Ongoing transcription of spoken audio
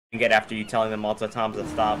get after you telling them multiple times to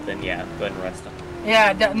stop, then yeah, go ahead and arrest them.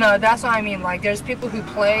 Yeah, no, that's what I mean. Like, there's people who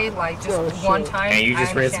play like just one time. And you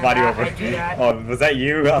just ran somebody over. I do that. Oh, was that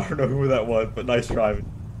you? I don't know who that was, but nice driving.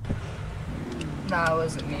 No, it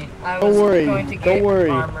wasn't me. I was going to get don't worry.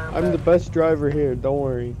 armor, I'm the best driver here. Don't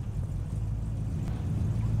worry.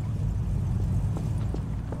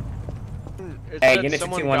 Hey, Unit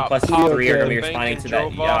 51 plus 3 are going to be responding to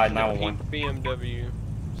that 911. BMW.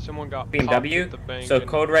 Someone got BMW? At the bank so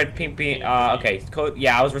code red pink okay, code,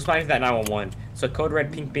 yeah, I was responding to that 911. So code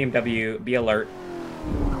red pink BMW, be alert.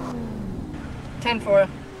 10-4.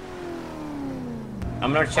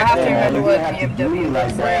 I'm gonna check the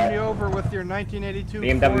BMW ran you over with your 1982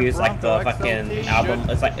 BMW is like the fucking album.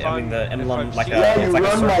 It's like, I mean, the emblem, like a, it's like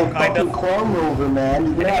a circle kind of. Clone over,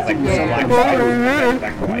 man. You it's like this black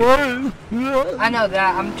I know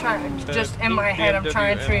that. I'm trying, just in my head, I'm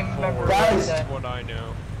trying to remember That's what I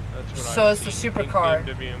know. So it's the supercar.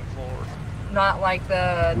 Not like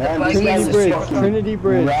the buggy. Trinity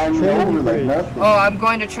Bridge. Oh, I'm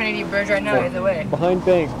going to Trinity Bridge right now, either way. Behind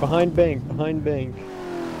bank.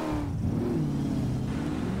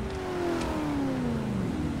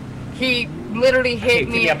 He literally hit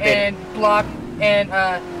me and blocked, and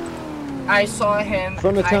I saw him.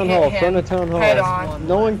 Front of town hall. Head on.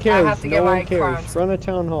 No one cares. No one cares. Front of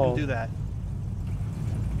town hall. Do that.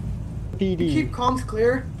 PD. Keep comms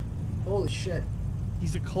clear. Holy shit.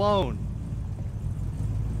 He's a clone.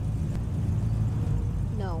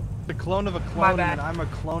 No. The clone of a clone, and I'm a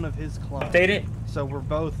clone of his clone. Update it. So we're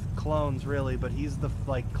both clones, really, but he's the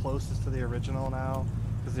closest to the original now,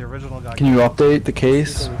 because the original got. Can you update the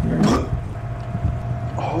case?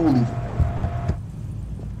 Holy.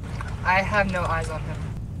 I have no eyes on him.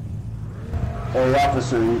 Hey,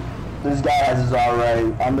 officer, this guy has his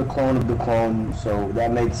alright. I'm the clone of the clone, so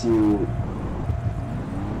that makes you.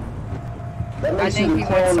 I think he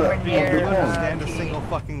went somewhere near. I don't understand a single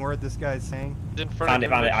fucking word this guy's saying. Found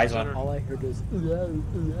it, eyes on. All I heard is.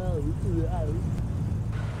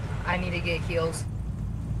 I need to get heals.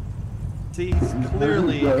 See, he's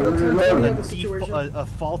clearly a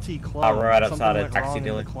faulty clone. We're right outside a taxi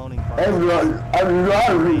dealer.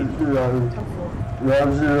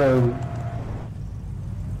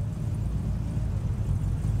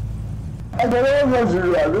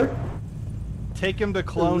 Take him to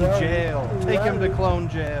clone jail. Take him to clone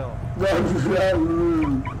jail.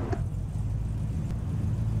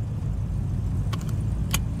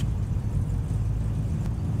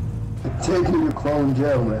 Take him to clone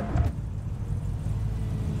jail, man.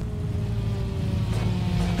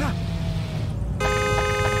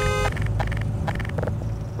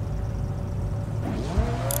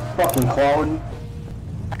 Fucking clone.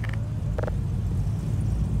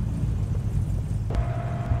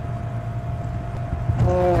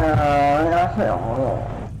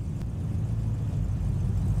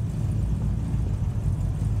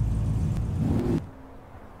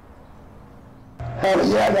 Hell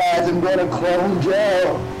yeah, guys, I'm gonna clone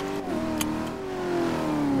jail.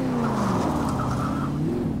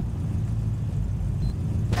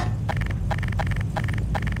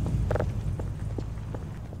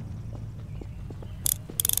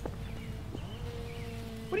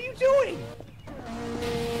 What are you doing?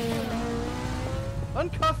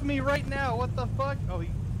 Uncuff me right now, what the fuck? Oh, he...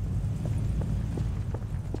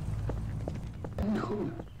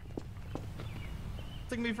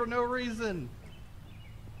 me for no reason.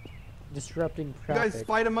 Disrupting traffic. You traffic. guys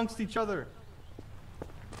fight amongst each other.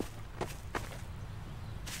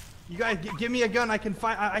 You guys, give me a gun. I can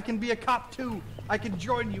fight. I can be a cop too. I can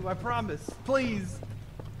join you. I promise. Please.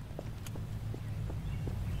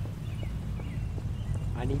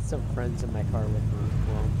 I need some friends in my car with me.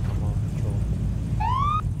 I'm on patrol.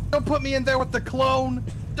 Don't put me in there with the clone.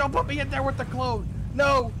 Don't put me in there with the clone.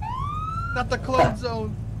 No, not the clone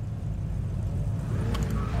zone.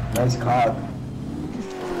 Nice car.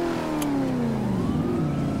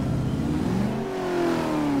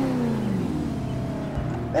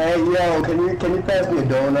 Hey yo, can you pass me a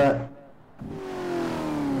donut?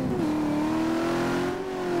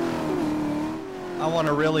 I want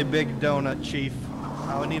a really big donut, Chief.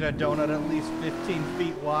 I would need a donut at least 15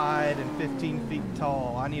 feet wide and 15 feet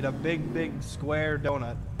tall. I need a big, big square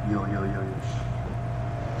donut. Yo.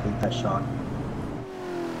 Take that shot.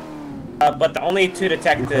 But the only two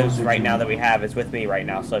detectives right now that we have is with me right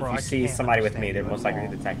now. So if you see somebody with me, they're most likely a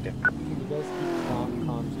detective.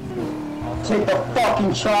 Take the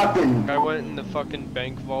fucking shotgun. I went in the fucking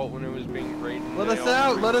bank vault when it was being raided. Let us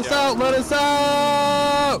out! Let us out! Let us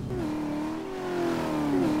out!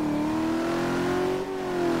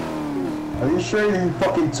 Are you sure you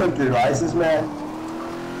fucking took your license, man?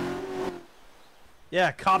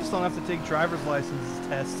 Yeah, cops don't have to take driver's license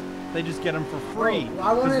tests. They just get them for free. Bro,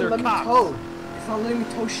 I want to let me tow. It's not letting me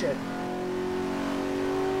tow shit.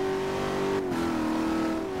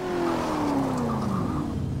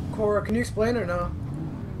 Cora, can you explain or no?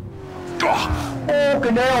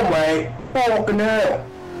 Fucking hell, mate. Fucking hell.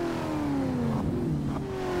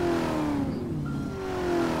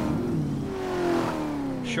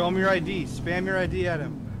 Show him your ID. Spam your ID at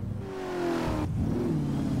him.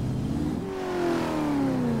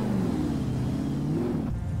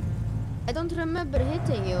 I don't remember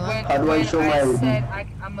hitting you. Huh? How do I show my ID? said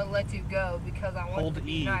I'm gonna let you go because I wanted Hold to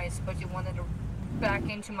be E. nice, but you wanted to back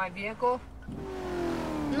into my vehicle.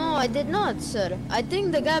 No, I did not, sir. I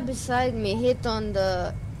think the guy beside me hit on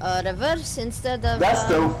the reverse instead of. That's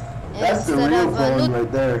the real phone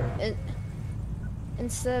right there.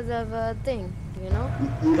 Instead of a thing, you know.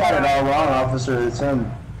 You got it all wrong, officer. It's him.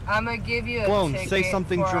 I'm gonna give you a Clone, ticket say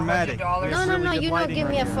something for dramatic. $100. There's No, no, really no, good you don't lighting give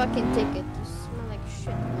me right a here. fucking ticket. You smell like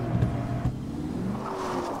shit.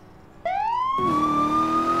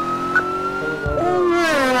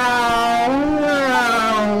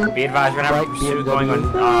 Be advised, we're gonna have a pursuit going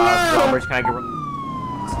on Roberts. Can I get...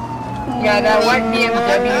 Yeah, that white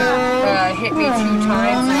BMW hit me 2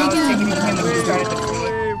 times, and I was ticketing him and we started the fleet.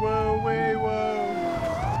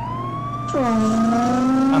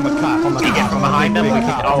 I'm a cop. I'm a Can you cop. get from behind them? I'm a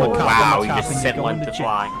cop. Oh, I'm a cop. wow, I'm a you cop, just and sent you're one going to jail.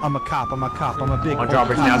 fly. I'm a cop. I'm a cop. I'm a big On old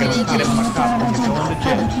Roberts cop. now, get him. I'm a cop, and you're going to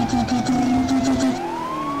jail.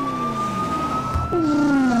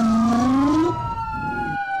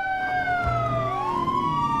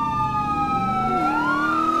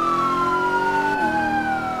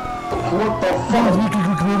 What the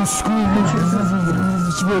fuck?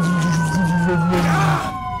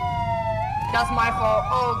 That's my fault.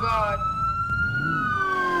 Oh god.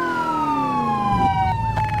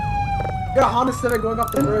 Got a Honda Civic going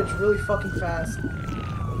up the bridge really fucking fast.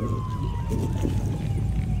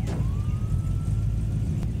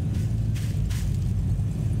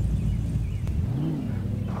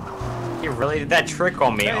 He really did that trick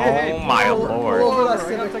on me. Hey, Oh my pull over, lord. pull over that I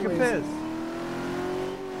gotta Civic, take a please. piss.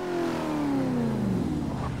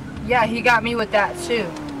 Yeah, he got me with that too.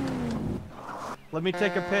 Let me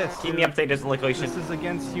take a piss. Keep me updated as the location. This is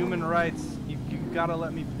against human rights. You gotta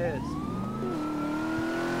let me piss.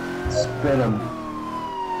 Spit him.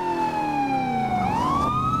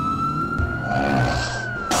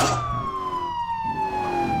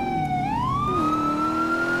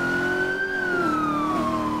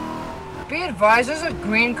 Be advised, there's a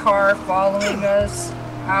green car following us.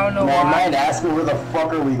 I don't know Man, why. mind asking where the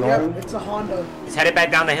fuck are we going? Yep, it's a Honda. It's headed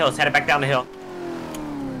back down the hill. It's headed back down the hill.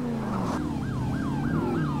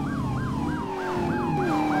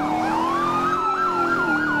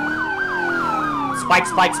 Spike,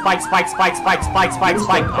 spike, spike, spike, spike, spike, spike, spike,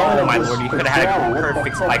 spike. Oh my lord, you could have had a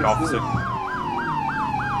perfect spike, officer.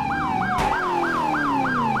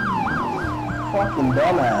 Fucking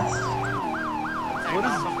dumbass. What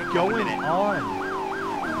is going on?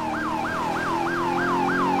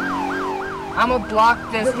 I'm gonna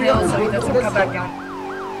block this hill so he doesn't come back down.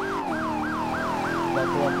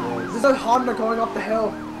 There's a Honda going up the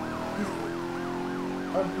hill.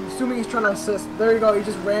 I'm assuming he's trying to assist. There you go, he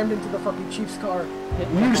just rammed into the fucking Chief's car.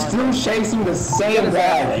 You're still chasing the same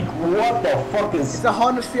guy. Like, what the fuck It's is... a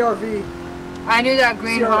Honda CRV. I knew that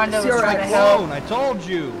green Honda was trying to help. Clone, I told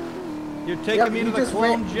you. You're taking Yep, me he to the just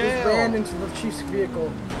clone Just jail. ran into the Chief's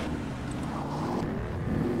vehicle.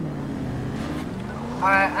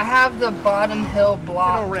 I have the bottom hill You don't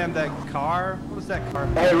blocked. ram that car. What is that car?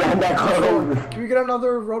 I ran that car over. Can we get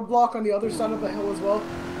another roadblock on the other side of the hill as well?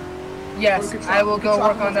 Yes, I will go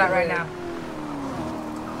work on that right now.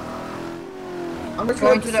 I'm gonna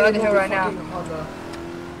Going try to the other hill right now. Honda.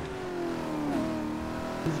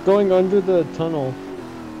 He's going under the tunnel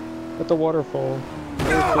at the waterfall.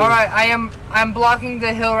 Alright, I'm blocking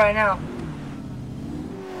the hill right now.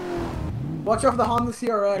 Watch out for the Honda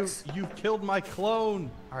CRX. You killed my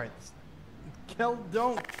clone. All right.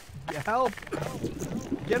 Don't help.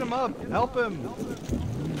 Get him up. Help him.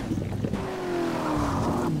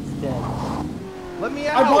 He's dead. Let me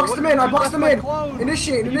out. I boxed What- him in. I you boxed left him my in. clone.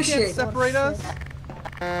 Initiate. You Initiate. can't separate us.